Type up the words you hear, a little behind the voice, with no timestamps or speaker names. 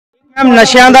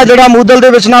नशियां दा जिहड़ा मूधल दे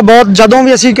विच ना बहुत जदों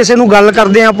भी असीं किसी नूं गल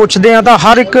करदे हां पुछदे हां तां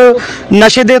हर एक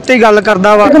नशे दे उत्ते ही गल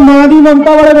करदा वा। मां दी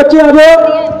ममता वाले बच्चे आ जाओ।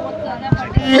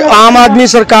 आम आदमी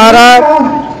सरकार आ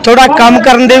थोड़ा काम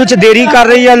करन दे विच देरी कर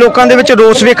रही है, लोकां दे विच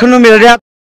रोस वेखण नूं मिल रहा।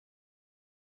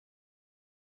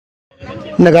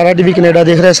 नगारा टीवी कनेडा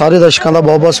देख रहे सारे दर्शकों का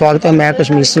बहुत बहुत स्वागत है। मैं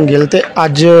कश्मीर सिंह गिल ते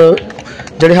अज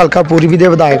जिहड़े हलका पूर्वी दे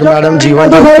विधायक मैडम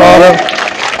जीवनजोत कौर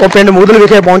वो पिंड मूधल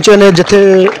विखे पहुंचे ने, जिथे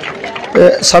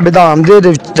संविधान के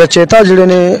रचेता जिहड़े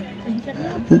ने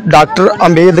डॉक्टर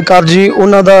अंबेडकर जी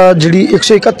उन्हां दा जिहड़ी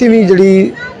 131वीं जिहड़ी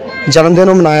जन्मदिन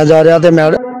मनाया जा रहा। तो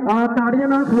मैडम ताड़ियां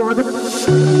नाल स्वागत,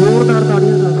 जोरदार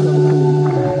ताड़ियां नाल स्वागत।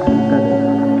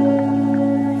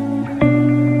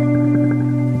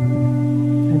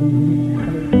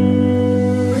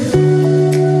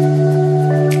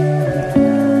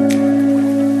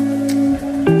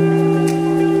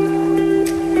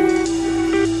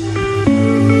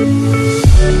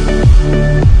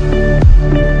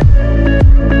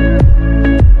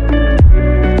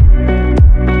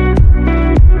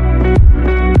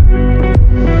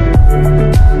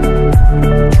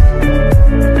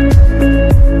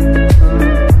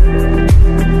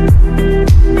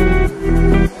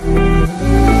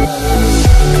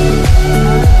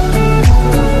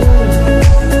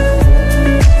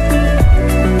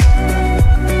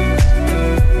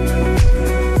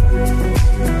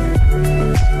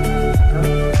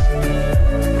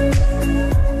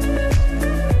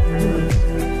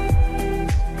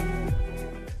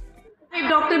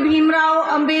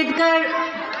 अंबेडकर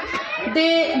दे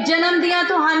जन्म दियां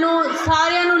तुहानू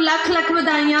सारियां नू लख लख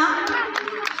बधाइयां।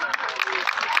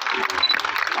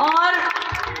 और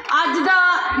अज दा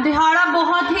दिहाड़ा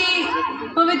बहुत ही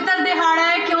पवित्र दिहाड़ा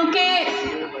है क्योंकि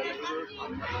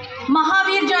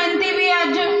महावीर जयंती भी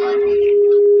अज,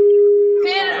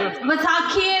 फिर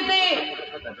विसाखी है ते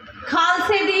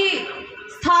खालसे दी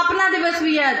स्थापना दिवस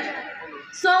भी है अज।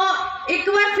 सो एक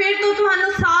बार फिर तो तुहानू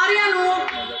सारियां नू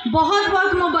बहुत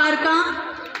बहुत मुबारकां।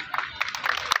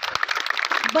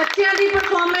 बच्चों की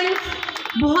परफॉर्मेंस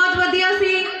बहुत वधिया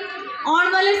सी। आने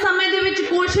वाले समय दे विच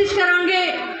कोशिश करांगे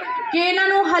कि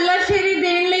इन्हों हलाशेरी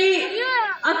देने लई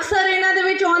अक्सर इन्हां दे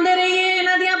विच आउंदे रहिए,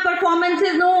 इन्हां दियां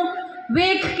परफॉर्मेंसिस नूं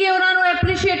वेख के उन्हां नूं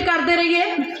एप्रीशिएट करते रहिए।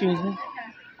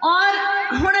 और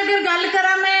हुण अगर गल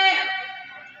करा मैं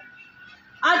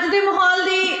अज दे माहौल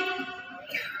दी,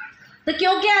 तो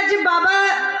क्योंकि अज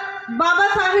बाबा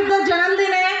साहिब का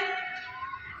जन्मदिन है,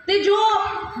 तो जो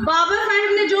बाबा साहिब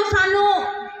ने जो सानू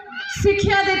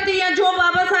सिक्ख्या दी है, जो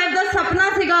बाबा साहिब का सपना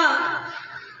सीगा,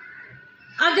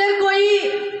 अगर कोई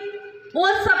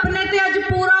उस सपने ते अज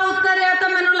पूरा उतरिया तो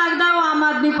मैनू लगता वो आम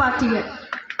आदमी पार्टी है।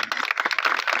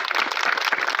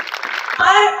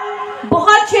 और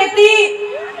बहुत छेती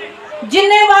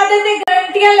जिन्ने वादे ते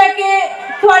गारंटियां लेके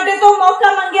तुहाडे तो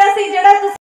मौका मंगिया सी, जिहड़ा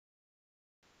तुसीं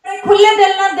खुले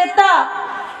दिल नाल दिता,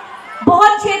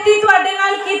 बहुत छेती तुहाडे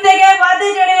नाल कीते गए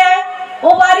वादे जिहड़े है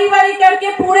वो वारी वारी करके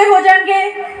पूरे हो जाएंगे।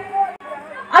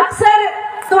 अक्सर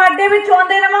तुहाडे विच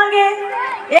आउंदे रहांगे।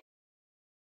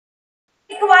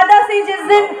 एक वादा सी जिस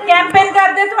दिन कैंपेन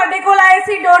करदे तुहाडे कोल आए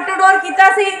सी, डोर टू डोर कीता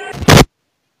सी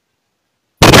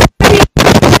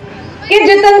कि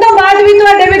जितन तो बाद भी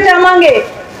तुहाडे विच आवांगे।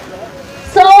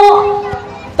 सो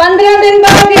 15 दिन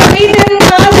बाद या 20 दिन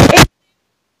बाद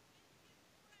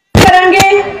करांगे,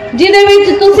 जिहदे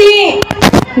विच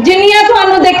तुसीं जिन्नियां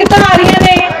तुहानू दिक्कतां आ रही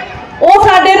ने वो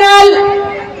साडे नाल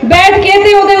बैठ के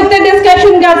ते उहदे उत्ते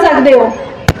डिस्कशन कर सकते हो।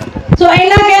 सो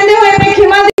इन्ना कहते हुए मैं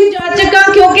खिमा दी जाचका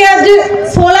क्योंकि अज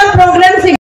 16 प्रोग्राम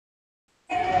सी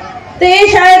ते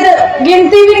शायद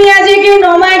गिनती भी नहीं अजे कि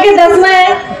 9वां है कि 10वां है,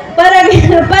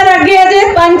 पर अगे अजे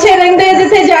 5-6 रहिंदे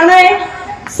जिथे जाना है।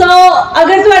 सो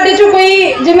अगर तुहाडे चों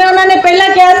कोई, जिवें उन्होंने पहला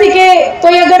कहा सी कि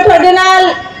कोई अगर तुहाडे नाल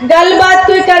गलबात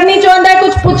कोई करनी चाहता है,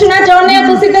 कुछ पूछना चाहते हो,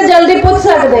 तुसीं ते जल्दी पूछ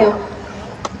सकते हो।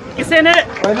 किसी ने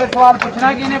पहले सवाल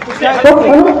पूछना कि ने पूछा,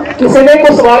 किसी ने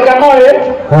कोई सवाल करना होए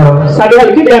साडे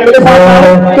हल्की कैंप के साथ,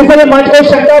 किसी ने मंच को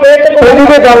शंका होए ते पहली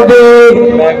ते गल दे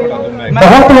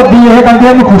बहुत वड्डी यह गल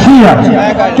दी खुशी है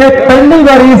कि पहली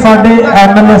बारी साडे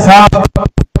एमएलए साहब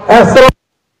इस तरह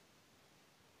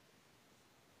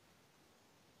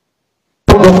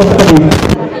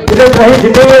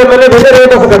जितने भी एमएलए बैठे रहे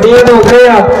बस गड्डियां तो उतरे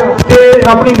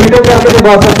अपनी मीटिंग करके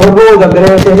बस फुर्र हो जाते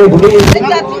रहे।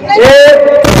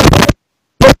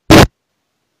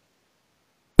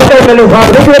 पहली बार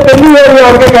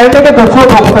आके कहते कि दसो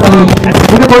दुख तकलीफ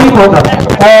कोई पौधा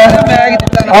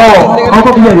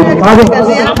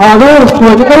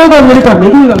करो गल मेरी करनी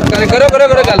की गल करो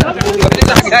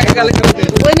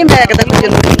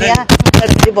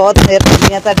जी बहुत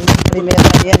मेहरबानी है बड़ी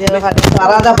मेहरबानी है जो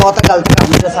सारा का बहुत गलत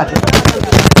काम है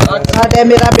साढ़े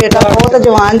मेरा बेटा बहुत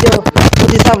जवान जो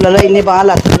उसकी हिसाब ला लो इन्नी बांह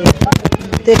लग गई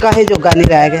तो कहे जोगा नहीं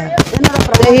रह गया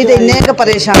अं तो इन्ने क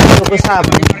परेशान हो कोई हिसाब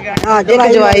नहीं हाँ एक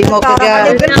जवाई मुक गया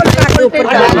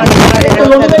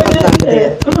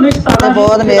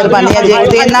बहुत मेहरबानी है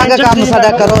जी इन्ना का काम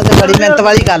साडा करो तो बड़ी मेहनत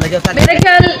वाली गल जो मेरे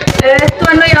ख्याल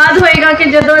ਤੁਹਾਨੂੰ याद होएगा कि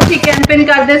ਜਦੋਂ ਅਸੀਂ कैंपेन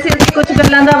करते सी कुछ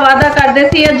गल्लां दा वादा करते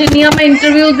सी जिन्नियां मैं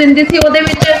इंटरव्यूज दिंदी सी ਉਹਦੇ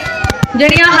ਵਿੱਚ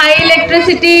ਜਿਹੜੀਆਂ हाई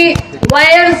इलैक्ट्रिसिटी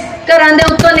वायर्स घरां दे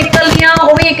उत्तों निकलदियां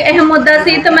ਉਹ भी एक अहम मुद्दा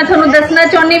सी तो मैं ਤੁਹਾਨੂੰ ਦੱਸਣਾ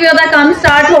ਚਾਹੁੰਦੀ ਵੀ ਉਹਦਾ ਕੰਮ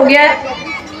स्टार्ट हो गया है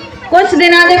कुछ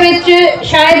दिनों के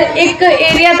शायद एक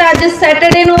एरिया तो अज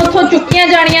सैटरडे नूं उत्थों चुक्कियां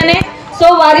जानियां ने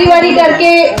सो वारी वारी करके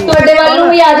तुहाडे वल नूं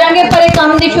भी आ जाएंगे पर एक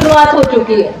काम की शुरुआत हो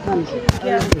चुकी है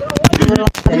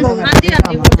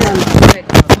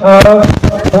और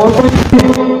कोई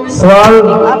सवाल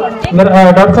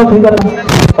डॉक्टर साहब ठीक है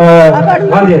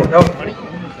हाँ जी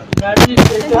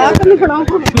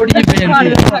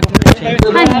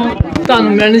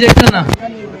मैनेजर ना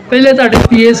पहले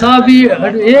पीए साहब भी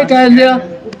ये कहते हैं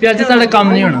कि अज तुहाडा काम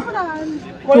नहीं होना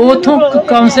तो उतों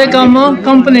कम से कम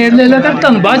कंप्लेंट ले लो तो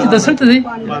तुहानू बाद दसन तो सही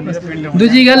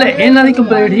दूजी गल इन्हां दी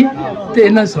कंप्लेंट ही तो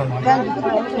इन्हां सुन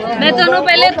मैं तुहानू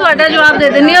पहले तुहाडा जवाब दे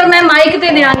देनी और मैं माइक ते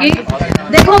देंगी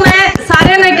देखो मैं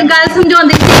सारे नूं एक गल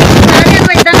समझाउंदी सी सारे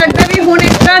नूं इदां लगदा भी हुण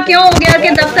इस तरह क्यों हो गया कि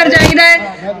दफ्तर जाईदा है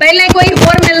पहले कोई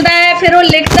होर मिलदा है फिर वो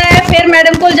लिखदा है फिर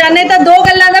मैडम कोल जाने तो दो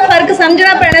गल्लां दा फर्क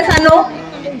समझना पैना सानू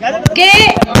कि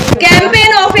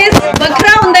कैंपेन ऑफिस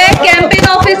वखरा हुंदा है कैंपेन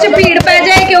ऑफिस च भीड़ पै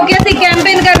जाए क्योंकि असीं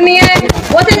कैंपेन करनी है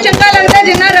उत्थे चंगा लगदा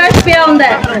जिन्ना रश पिया हुंदा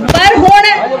है पर हुण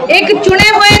एक चुने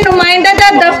हुए नुमाइंदे दा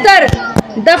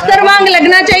दफ्तर वांग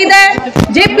लगना चाहिए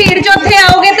जे भीड़ च उत्थे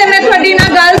आओगे तो मैं तुहाडी ना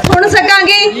गल सुन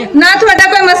सकांगी ना तुहाडा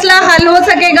कोई मसला हल हो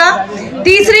सकेगा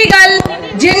तीसरी गल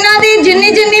जिन्ना दी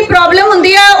जिन्नी प्रॉब्लम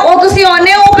हुंदी है वो तुसीं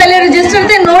आने हो पहले रजिस्टर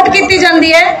ते नोट कीती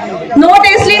जांदी है नोट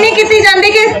इसलिए नहीं की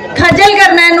जाती कि खजल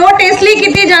करना है नोट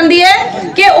इसलिए की जाती है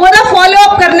कि ओदा फॉलो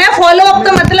अप करना है फॉलो अप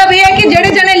का मतलब यह है कि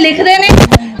जेडे जने लिखते हैं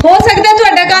हो सकता है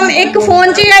तुहाडा काम एक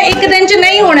फोन च या एक दिन च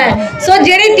नहीं होना है सो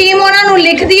जेडी टीम उन्होंने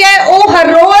लिखती है वो हर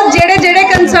रोज जेडे जेडे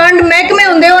कंसर्नड महकमे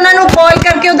होंदे उन्होंने कॉल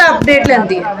करके उसका अपडेट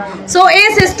लेंदी है सो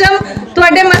ये सिस्टम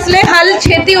तुहाडे मसले हल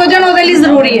छेती हो जाण उहदे लई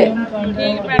जरूरी है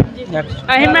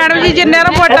ਅਸੀਂ मैडम जी जिन्ने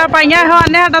रिपोर्टां पाइयां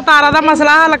आने साडा तारा दा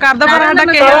मसला हल कर दो पर साडा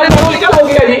किसी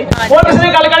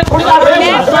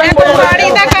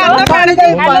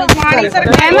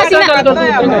मैम असं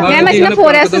ना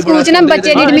फॉरेस्ट स्कूल च ना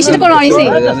बच्चे की एडमिशन करवानी सी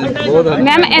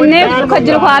मैम इन्ने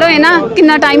खज्जल खुआर होए ना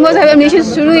कितना टाइम हो सकता एडमिशन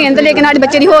शुरू हो जाती लेकिन साडे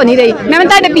बच्चे की हो नहीं रही मैम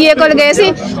तुहाडे पीए कोल गए सी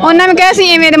उन्होंने कहा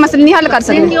सी इवें दे मसले नहीं हल कर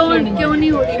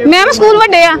सकते मैम स्कूल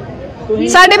वड्डे आ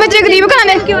साडे बच्चे गरीब घर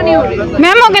दे क्यों नहीं हो रही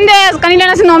मैम वो कहते अस नहीं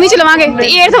लेना 9वीं च लवांगे ते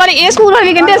 8th वाले ये स्कूल वाले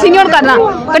भी कहते असं नहीं होर करना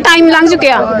तो टाइम लंघ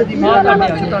चुकिया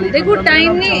देखो टाइम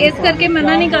नहीं इस करके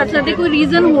मना नहीं कर सकते कोई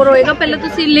रीजन होर होएगा पहले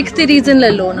तुसीं लिखते रीजन ले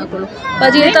लो उन्हां कोलों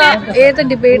भाजी ये तो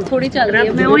डिबेट थोड़ी चल रही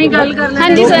है मैं वही गल कर हाँ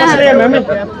जी सर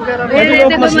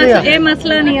ये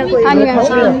मसला नहीं है कोई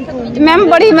मैम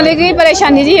बड़ी मतलब कि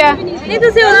परेशानी जी है नहीं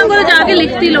तुसीं उन्हां कोल जाके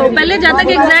लिखती लो पहले जद तक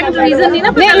एग्जैक्ट रीजन नहीं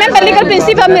ना मैं पहले कल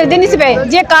प्रिंसीपल मिलते नहीं सी पे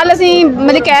जे कल असीं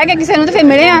मतलब कह के किसी तो फिर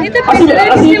मिले हैं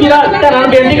ਅਸੀਂ ਧਿਆਨ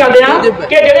ਬੇਨਤੀ ਕਰਦੇ ਹਾਂ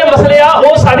ਕਿ ਜਿਹੜੇ ਮਸਲੇ ਆ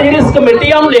ਉਹ ਸਾਡੀ ਜਿਹੜੀ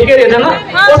ਕਮੇਟੀ ਆ ਉਹਨੂੰ ਲਿਖ ਕੇ ਦੇ ਦੇਣਾ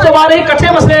ਉਸ ਤੋਂ ਬਾਅਦ ਇਹ ਇਕੱਠੇ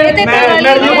ਮਸਲੇ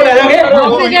ਮੈਡਮ ਨੂੰ ਲੈ ਜਾਵਾਂਗੇ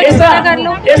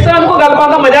ਇਸ ਤਰ੍ਹਾਂ ਨੂੰ ਗੱਲਬਾਤ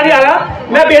ਦਾ ਮਜ਼ਾ ਨਹੀਂ ਆ ਰਿਹਾ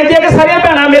ਮੈਂ ਬੇਨਤੀ ਹੈ ਕਿ ਸਾਰੀਆਂ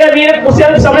ਭੈਣਾਂ ਮੇਰੇ ਵੀਰ ਕੁਰਸੀਆਂ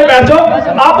ਦੇ ਸਾਹਮਣੇ ਬੈਠ ਜਾਓ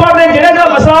ਆਪਾਂ ਦੇ ਜਿਹੜਾ ਜਿਹੜਾ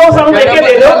ਮਸਲਾ ਉਹ ਸਾਨੂੰ ਲਿਖ ਕੇ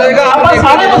ਦੇ ਦਿਓ ਆਪਾਂ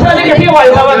ਸਾਰੇ ਮਸਲੇ ਦੀ ਇਕੱਠੀ ਆਵਾਜ਼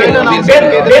ਲਾਵਾਂਗੇ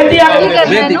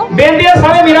ਬੇਨਤੀ ਹੈ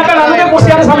ਸਾਰੇ ਵੀਰਾਂ ਭੈਣਾਂ ਨੂੰ ਕਿ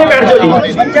ਕੁਰਸੀਆਂ ਦੇ ਸਾਹਮਣੇ ਬੈਠ ਜਾਓ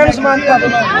ਜੀ ਬੱਚਿਆਂ ਨੂੰ ਸਮਾਨ ਕਰ ਦਿਓ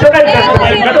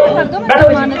ਬੈਠੋ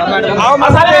ਆਓ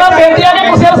ਮਸਲੇ ਦਾ ਬੇਨਤੀ ਹੈ ਕਿ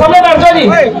ਕੁਰਸੀਆਂ ਦੇ ਸਾਹਮਣੇ बैठ जाओ जी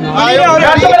बैठ जाओ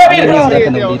मेरे वीर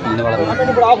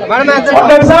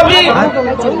डॉक्टर साहब जी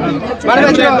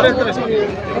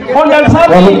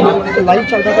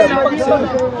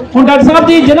डॉक्टर साहब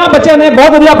जी जिन्होंने बच्चों ने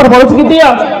बहुत बढ़िया परफॉर्मेंस की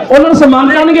उन्होंने सम्मान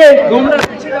करेंगे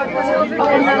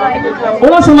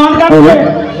उन्होंने सम्मान करेंगे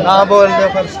ना बोल दे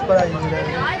फर्स्ट पर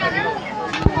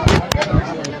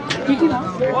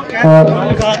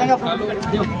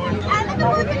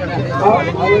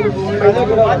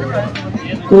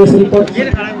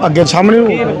अगे सामने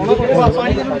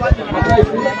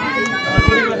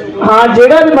हाँ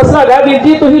जेड़ा भी मसला है वीर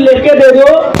जी तुसीं लिख के दे दो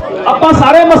ਆਪਾਂ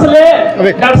ਸਾਰੇ ਮਸਲੇ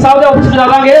ਡਾਕਟਰ ਸਾਹਿਬ ਦੇ ਆਫਿਸ ਜਾ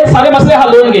ਲਾਂਗੇ ਸਾਰੇ ਮਸਲੇ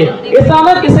ਹੱਲ ਹੋਣਗੇ ਇਸ ਤਰ੍ਹਾਂ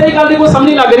ਨਾ ਕਿਸੇ ਦੀ ਗੱਲ ਦੀ ਕੋਈ ਸਮਝ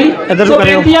ਨਹੀਂ ਲੱਗ ਰਹੀ ਸੋ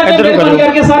ਬੇਨਤੀ ਹੈ ਕਿ ਮਿਹਰਬਾਨੀ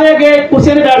ਕਰਕੇ ਸਾਰੇ ਅੱਗੇ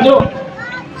ਕੁਰਸੀਆਂ ਤੇ ਬੈਠ ਜਾਓ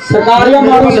ਸਰਕਾਰੀ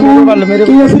ਮਾਡਲ ਸਕੂਲ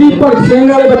ਕੇਸਰੀ ਭਗਤ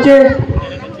ਸਿੰਘ ਵਾਲੇ ਬੱਚੇ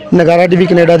नगारा टीवी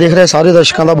कनेडा देख रहे सारे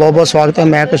दर्शकों का बहुत बहुत स्वागत है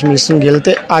मैं कश्मीर सिंह गिल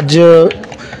ते अज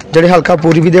ਜਿਹੜੇ ਹਲਕਾ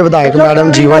ਪੂਰਬੀ ਦੇ ਵਿਧਾਇਕ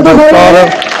ਮੈਡਮ ਜੀਵਨਜੋਤ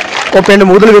ਕੌਰ ਉਹ ਪਿੰਡ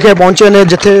ਮੁਦਲ ਵਿਖੇ ਪਹੁੰਚੇ ਨੇ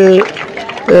ਜਿੱਥੇ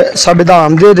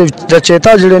ਸੰਵਿਧਾਨ ਦੇ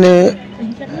ਰਚੇਤਾ ਜਿਹੜੇ ਨੇ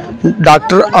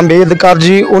डॉक्टर अंबेडकर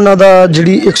जी उन्होंने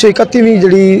जी 131वीं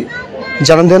जी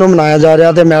जन्मदिन मनाया जा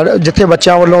रहा तो मैडम जिथे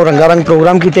बच्चों वालों रंगारंग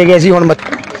प्रोग्राम किए गए हुण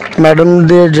मैडम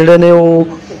के जोड़े ने वो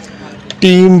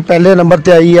टीम पहले नंबर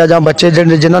पर आई है जां बच्चे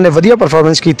जिन्होंने वधिया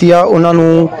परफॉर्मेंस की है उन्होंने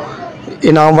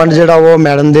इनाम वंड जोड़ा वो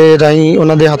मैडम के राही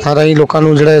उन्होंने हथों राही लोगों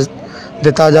को जोड़ा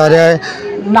दिता जा रहा है।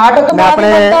 मैं अपने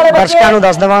दर्शकों को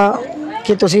दस देवां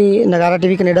कि तुसीं नगारा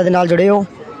टीवी कनेडा के नाल जुड़े हो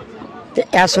तो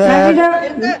इस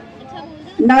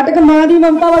नाटक मां दी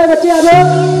ममता वाले बच्चे आ जाओ।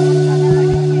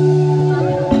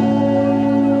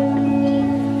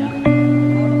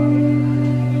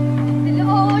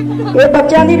 ये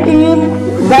बच्चों की team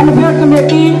welfare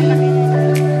committee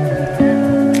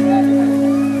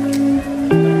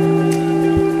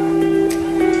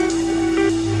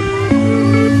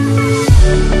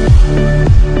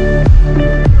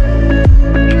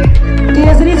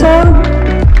Kesari song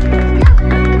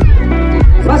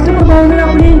first performance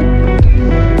अपनी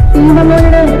टीम वालों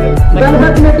ने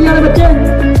वेलफेयर कमेटी वाले बच्चे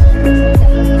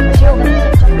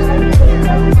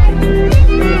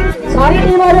सारी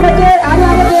टीम वाले बच्चे आगे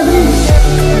आगे केसरी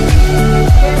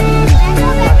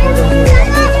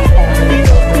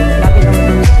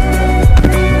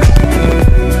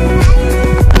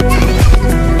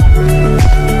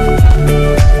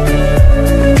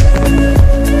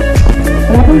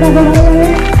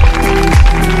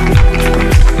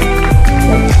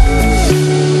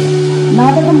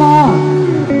नाटक मां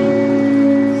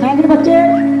साइड बच्चे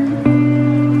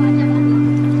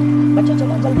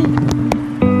चलो जल्दी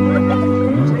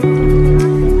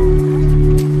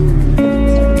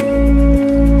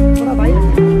थोड़ा भाई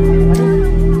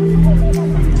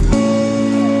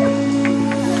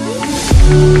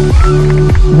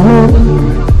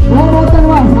बहुत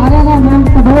धन्यवाद सारे का मैम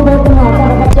बहुत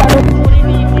धन्यवाद बच्चा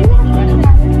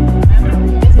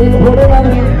घोड़े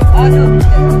वाले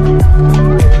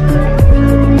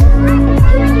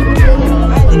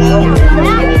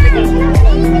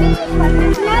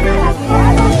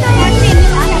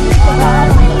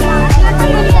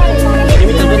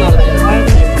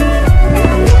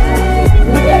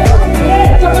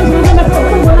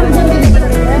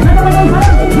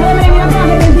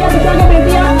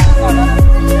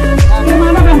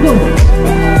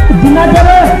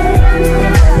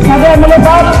एमएलए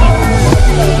साहब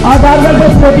आधारगढ़ के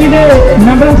सोटी के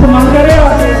मैंबर सम्मान कर रहे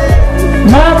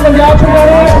मैं पंजाब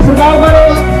सरकार बारे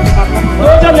दो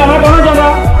चार जाना कहना चाहता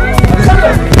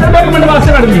एक मिनट वास्ते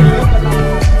मैडम जी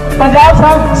पंजाब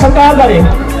सरकार बारे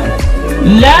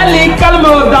लै लीकल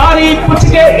मौदारी पूछ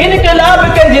के इनकलाब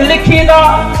के जी लिखी दा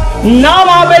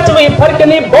नामा विच भी फर्क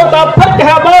नहीं बहुता फर्क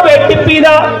है बावे टिप्पी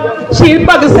दा शहीद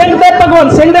भगत सिंह ते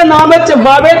भगवंत सिंह दे नाम विच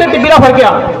बावे ते टिप्पी दा फर्क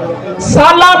आ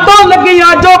साला तो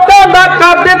लगिया जो कहता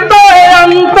कर दिता है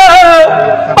अंत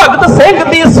भगत सिंह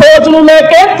दी सोच नूं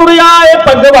लेके तुरिया है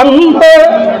भगवंत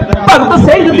भगत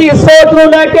सिंह दी सोच नूं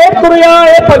लेके तुरिया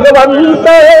है भगवंत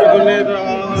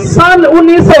सन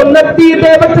 1929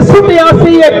 दे विच सुटिया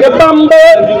सी एक बंब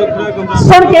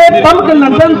सुन के बंब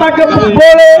लंदन तक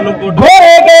बोले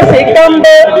घोड़े गए सी कंब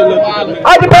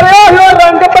अज भरिया हो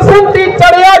रंग बसंती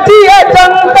चढ़िया जी है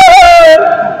चंद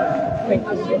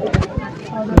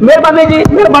मेहरबानी जी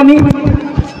मेहरबानी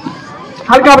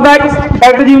हल्का विधायक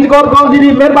डॉक्टर जीवनजोत जी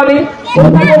की मेहरबानी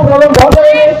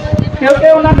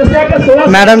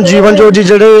मैडम जीवनजोत जी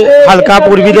जोड़े हल्का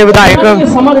पूर्वी के विधायक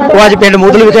वो अज पिंड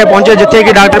मुधल विखे पहुंचे जिथे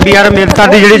कि डॉक्टर बी आर अंबेडकर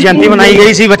की जी जयंती मनाई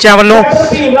गई सी बच्चों वालों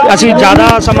असी ज़्यादा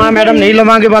समा मैडम नहीं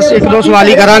लवांगे बस एक दो सवाल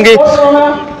ही करांगे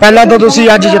पहला तो तुसी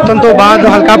अज जितन तो बाद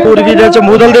हल्का पूर्वी के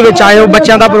मुधल दे विच आए हो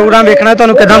बच्चों का प्रोग्राम देखना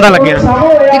तुहानूं किदां दा लग्गिया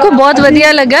देखो बहुत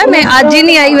वधिया लगा मैं अज ही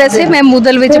नहीं आई वैसे मैं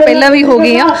मुधल विच पहला भी हो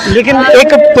गई हाँ लेकिन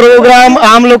एक प्रोग्राम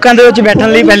आम लोगों के विच बैठण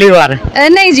लई पहली बार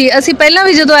नहीं जी असी पहला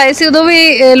भी जो आए सी उदों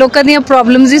भी लोगों दी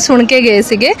प्रॉब्लम्स ही सुन के गए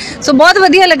सीगे सो बहुत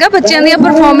वधिया लगा बच्चों दी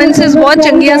परफॉर्मेंसेस बहुत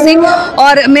चंगियां सी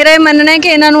और मेरा ये मनना है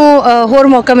कि इन्हां नूं होर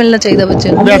मौका मिलना चाहिए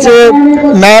बच्चों वैसे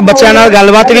मैं बच्चों नाल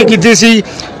गलबात भी की सी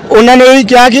उन्होंने यही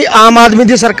कहा कि आम आदमी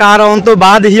की सरकार आने तो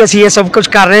बाद ही असीं ये सब कुछ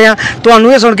कर रहे हैं तो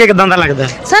ये सुन के किदां दा लगदा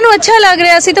सानू अच्छा लग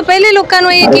रहा सी तो पहले लोगों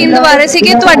को यकीन दिवा रहे सी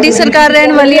कि तुहाडी सरकार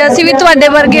रहने वाली है असीं भी तुहाडे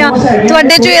वर्गे हां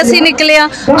तुहाडे चों ही असीं निकले हां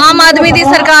आम आदमी की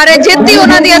सरकार है जित्ती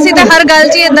उन्हां दी असीं तां हर गल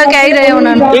 'च इदां कह ही रहे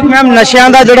उन्हां नूं एक मैम नशियां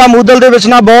दा जिहड़ा मुधल दे विच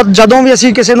ना बहुत जदों भी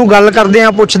असीं किसी नूं गल करदे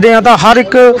हां पुछदे हां तां हर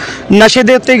एक नशे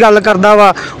दे उत्ते गल करदा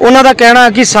वा उन्हां दा कहना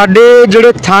कि साडे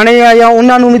जिहड़े थाणे आ जां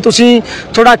उन्हां नूं भी तुसीं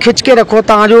थोड़ा खिच के रखो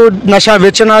तां जो नशा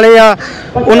वेचण ਵਾਲੇ ਆ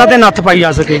ਉਹਨਾਂ ਤੇ ਨੱਥ ਪਾਈ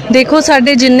ਜਾ ਸਕੇ। ਦੇਖੋ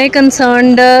ਸਾਡੇ ਜਿੰਨੇ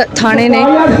ਕੰਸਰਨਡ ਥਾਣੇ ਨੇ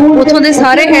ਉੱਥੋਂ ਦੇ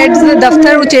ਸਾਰੇ ਹੈਡਸ ਦੇ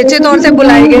ਦਫ਼ਤਰ ਉਚੇਚੇ ਤੌਰ ਤੇ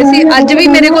ਬੁਲਾਏ ਗਏ ਸੀ। ਅੱਜ ਵੀ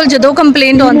ਮੇਰੇ ਕੋਲ ਜਦੋਂ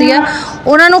ਕੰਪਲੇਂਟ ਆਉਂਦੀ ਹੈ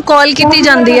ਉਹਨਾਂ ਨੂੰ ਕਾਲ ਕੀਤੀ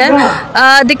ਜਾਂਦੀ ਹੈ।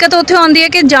 ਦਿੱਕਤ ਉੱਥੇ ਆਉਂਦੀ ਹੈ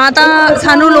ਕਿ ਜਾਂ ਤਾਂ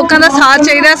ਸਾਨੂੰ ਲੋਕਾਂ ਦਾ ਸਾਥ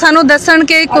ਚਾਹੀਦਾ, ਸਾਨੂੰ ਦੱਸਣ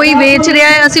ਕਿ ਕੋਈ ਵੇਚ ਰਿਹਾ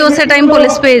ਹੈ, ਅਸੀਂ ਉਸੇ ਟਾਈਮ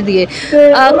ਪੁਲਿਸ ਭੇਜ ਦਈਏ।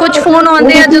 ਕੁਝ ਫੋਨ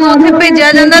ਆਉਂਦੇ ਆ ਜਦੋਂ ਉੱਥੇ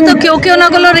ਭੇਜਿਆ ਜਾਂਦਾ ਤਾਂ ਕਿਉਂਕਿ ਉਹਨਾਂ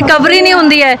ਕੋਲੋਂ ਰਿਕਵਰੀ ਨਹੀਂ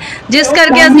ਹੁੰਦੀ ਹੈ, ਜਿਸ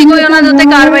ਕਰਕੇ ਅਸੀਂ ਕੋਈ ਉਹਨਾਂ ਦੇ ਉੱਤੇ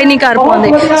ਕਾਰਵਾਈ ਨਹੀਂ ਕਰ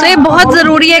ਪਾਉਂਦੇ। ਸੋ ਇਹ ਬਹੁਤ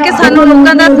ਜ਼ਰੂਰੀ ਹੈ ਕਿ ਸਾਨੂੰ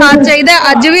ਲੋਕਾਂ ਦਾ ਸਾਥ ਚਾਹੀਦਾ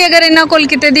ਹੈ। ਅੱਜ ਵੀ ਅਗਰ ਇਹਨਾਂ ਕੋਲ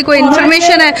ਕਿਤੇ ਦੀ ਕੋਈ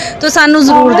ਇਨਫੋਰਮੇਸ਼ਨ ਹੈ ਤਾਂ ਸਾਨੂੰ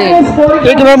ਜ਼ਰੂਰ ਦੇਣ।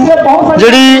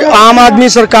 ਜਿਹੜੀ ਆਮ ਆਦਮੀ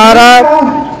ਸਰਕਾਰ ਆ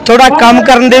ਥੋੜਾ ਕੰਮ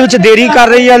ਕਰਨ ਦੇ ਵਿੱਚ ਦੇਰੀ ਕਰ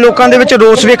ਰਹੀ ਹੈ, ਲੋਕਾਂ ਦੇ ਵਿੱਚ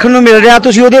ਰੋਸ ਵੇਖਣ ਨੂੰ ਮਿਲ ਰਿਹਾ,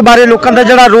 ਤੁਸੀਂ ਉਹਦੇ ਬਾਰੇ ਲੋਕਾਂ ਦਾ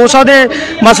ਜਿਹੜਾ ਰੋਸ ਆ ਉਹਦੇ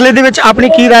ਮਸਲੇ ਦੇ ਵਿੱਚ ਆਪਣੀ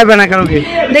ਕੀ ਰਾਏ ਬਿਆਨ ਕਰੋਗੇ?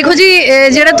 ਦੇਖੋ ਜੀ,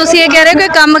 ਜਿਹੜਾ ਤੁਸੀਂ ਇਹ ਕਹਿ ਰਹੇ ਹੋ ਕਿ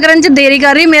ਕੰਮ ਕਰਨ 'ਚ ਦੇਰੀ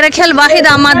ਕਰ ਰਹੀ, ਮੇਰਾ ਖਿਆਲ ਵਾਹਿਦ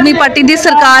ਆਮ ਆਦਮੀ ਪਾਰਟੀ ਦੀ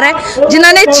ਸਰਕਾਰ ਹੈ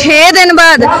ਜਿਨ੍ਹਾਂ ਨੇ 6 ਦਿਨ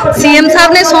ਬਾਅਦ ਸੀਐਮ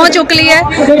ਸਾਹਿਬ ਨੇ ਸਹੁੰ ਚੁੱਕ ਲਈ ਹੈ,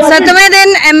 7ਵੇਂ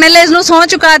ਦਿਨ ਐਮਐਲਏਜ਼ ਨੂੰ ਸਹੁੰ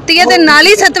ਚੁਕਾਤੀ ਹੈ ਤੇ ਨਾਲ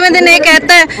ਹੀ 7ਵੇਂ ਦਿਨ ਇਹ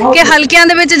ਕਹਿਤਾ ਹੈ ਕਿ ਹਲਕਿਆਂ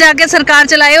ਦੇ ਵਿੱਚ ਜਾ ਕੇ ਸਰਕਾਰ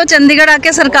ਚਲਾਇਓ, ਚੰਡੀਗੜ੍ਹ ਆ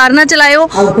ਕੇ ਸਰਕਾਰ ਨਾ ਚਲਾਇਓ।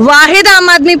 ਵਾਹਿਦ ਆਮ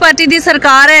ਆਦਮੀ ਪਾਰਟੀ ਦੀ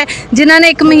ਸਰਕਾਰ ਹੈ ਜਿਨ੍ਹਾਂ ਨੇ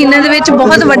 1 ਮਹੀਨੇ ਦੇ ਵਿੱਚ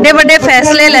ਬਹੁਤ ਵੱਡੇ ਵੱਡੇ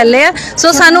ਫੈਸਲੇ ਲੈ ਲਏ ਆ।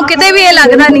 ਸੋ ਸਾਨੂੰ ਕਿਤੇ ਵੀ ਇਹ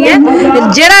ਲੱਗਦਾ ਨਹੀਂ ਹੈ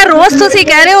ਜਿਹੜਾ ਰੋਸ ਤੁਸੀਂ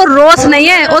ਕਹਿ ਰਹੇ ਹੋ ਰੋਸ ਨਹੀਂ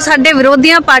ਹੈ, ਉਹ ਸਾਡੇ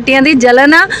ਵਿਰੋਧੀਆਂ ਪਾਰਟੀਆਂ ਦੀ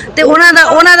ਜਲਨ ਆ ਤੇ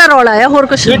ਉਹਨਾਂ ਦਾ ਰੌਲਾ ਆ, ਹੋਰ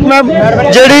ਕੁਝ ਨਹੀਂ।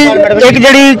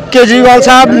 ਜਿਹੜੀ ਕੇਜਰੀਵਾਲ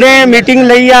ਸਾਹਿਬ ਨੇ ਮੀਟਿੰਗ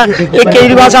ਲਈ ਆ,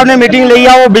 ਕੇਜਰੀਵਾਲ ਸਾਹਿਬ ਨੇ ਮੀਟਿੰਗ ਲਈ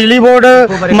ਆ ਉਹ ਬਿਜਲੀ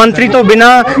ਬੋਰਡ ਮੰਤਰੀ ਤੋਂ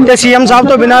ਬਿਨਾਂ ਤੇ ਸੀਐਮ ਸਾਹਿਬ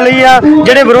ਤੋਂ ਬਿਨਾਂ ਲਈ ਆ,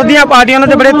 ਜਿਹੜੇ ਵਿਰੋਧੀਆਂ ਪਾਰਟੀਆਂ ਉਹਨਾਂ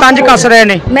ਤੇ ਬੜੇ ਤੰਜ ਕੱਸ ਰਹੇ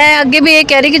ਨੇ। ਮੈਂ ਅੱਗੇ ਵੀ ਇਹ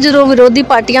ਕਹਿ ਰਹੀ ਕਿ ਜਦੋਂ ਵਿਰੋਧੀ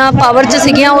ਪਾਰਟੀਆਂ ਪਾਵਰ 'ਚ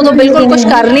ਸੀਗੀਆਂ ਉਦੋਂ ਬਿਲਕੁਲ ਕੁਝ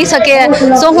ਕਰ ਨਹੀਂ ਸਕੇ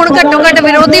ਹੈ। ਸੋ ਹੁਣ ਘੱਟੋ ਘੱਟ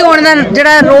ਵਿਰੋਧੀ ਹੋਣ ਦਾ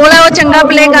ਜਿਹੜਾ ਰੋਲ ਹੈ ਉਹ ਚੰਗਾ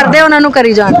ਪਲੇ ਕਰਦੇ ਆ, ਉਹਨਾਂ ਨੂੰ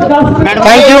ਕਰੀ ਜਾਣ ਦਿਓ।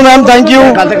 Thank you ma'am, thank you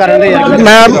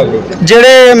ma'am.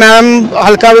 ਜਿਹੜੇ ਮੈਮ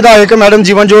ਹਲਕਾ ਵਿਧਾਇਕ ਮੈਡਮ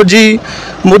ਜੀਵਨਜੋਤ ਜੀ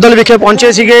ਮੁੱਦਲ ਵਿਖੇ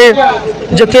ਪਹੁੰਚੇ ਸੀਗੇ,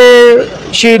 ਜਿੱਥੇ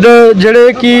ਸ਼ਹੀਦ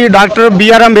ਜਿਹੜੇ ਕਿ ਡਾਕਟਰ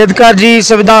BR ਅੰਬੇਦਕਰ ਜੀ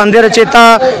ਸੰਵਿਧਾਨ ਦੇ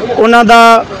ਰਚੇਤਾ, ਉਹਨਾਂ ਦਾ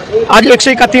ਅੱਜ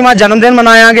 131ਵਾਂ ਜਨਮ ਦਿਨ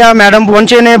ਮਨਾਇਆ ਗਿਆ। ਮੈਡਮ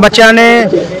ਪਹੁੰਚੇ ਨੇ, ਬੱਚਿਆਂ ਨੇ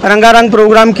ਰੰਗਾ ਰੰਗ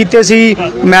ਪ੍ਰੋਗਰਾਮ ਕੀਤੇ ਸੀ।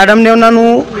 ਮੈਡਮ ਨੇ ਉਹਨਾਂ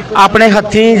ਨੂੰ ਆਪਣੇ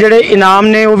ਹੱਥੀਂ ਜਿਹੜੇ ਇਨਾਮ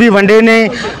ਨੇ ਉਹ ਵੀ ਵੰਡੇ ਨੇ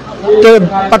ਤੇ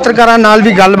ਪੱਤਰਕਾਰਾਂ ਨਾਲ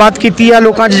ਵੀ ਗੱਲਬਾਤ ਕੀਤੀ ਆ।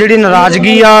 ਲੋਕਾਂ 'ਚ ਜਿਹੜੀ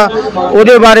ਨਾਰਾਜ਼ਗੀ ਆ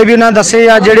ਉਹਦੇ ਬਾਰੇ ਵੀ ਉਹਨਾਂ ਦੱਸੇ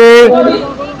ਆ।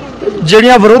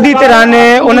 ਜਿਹੜੀਆਂ ਵਿਰੋਧੀ ਧਿਰਾਂ ਨੇ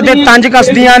ਉਹਨਾਂ ਤੇ ਤੰਜ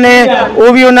ਕੱਸਦੀਆਂ ਨੇ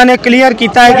ਉਹ ਵੀ ਉਹਨਾਂ ਨੇ ਕਲੀਅਰ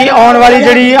ਕੀਤਾ ਹੈ ਕਿ ਆਉਣ ਵਾਲੀ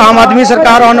ਜਿਹੜੀ ਆਮ ਆਦਮੀ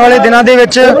ਸਰਕਾਰ ਆਉਣ ਵਾਲੇ ਦਿਨਾਂ ਦੇ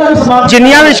ਵਿੱਚ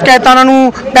ਜਿੰਨੀਆਂ ਵੀ ਸ਼ਿਕਾਇਤਾਂ ਉਹਨਾਂ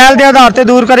ਨੂੰ ਪਹਿਲ ਦੇ ਆਧਾਰ ਤੇ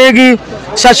ਦੂਰ ਕਰੇਗੀ।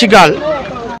 ਸਤਿ ਸ਼੍ਰੀ ਅਕਾਲ।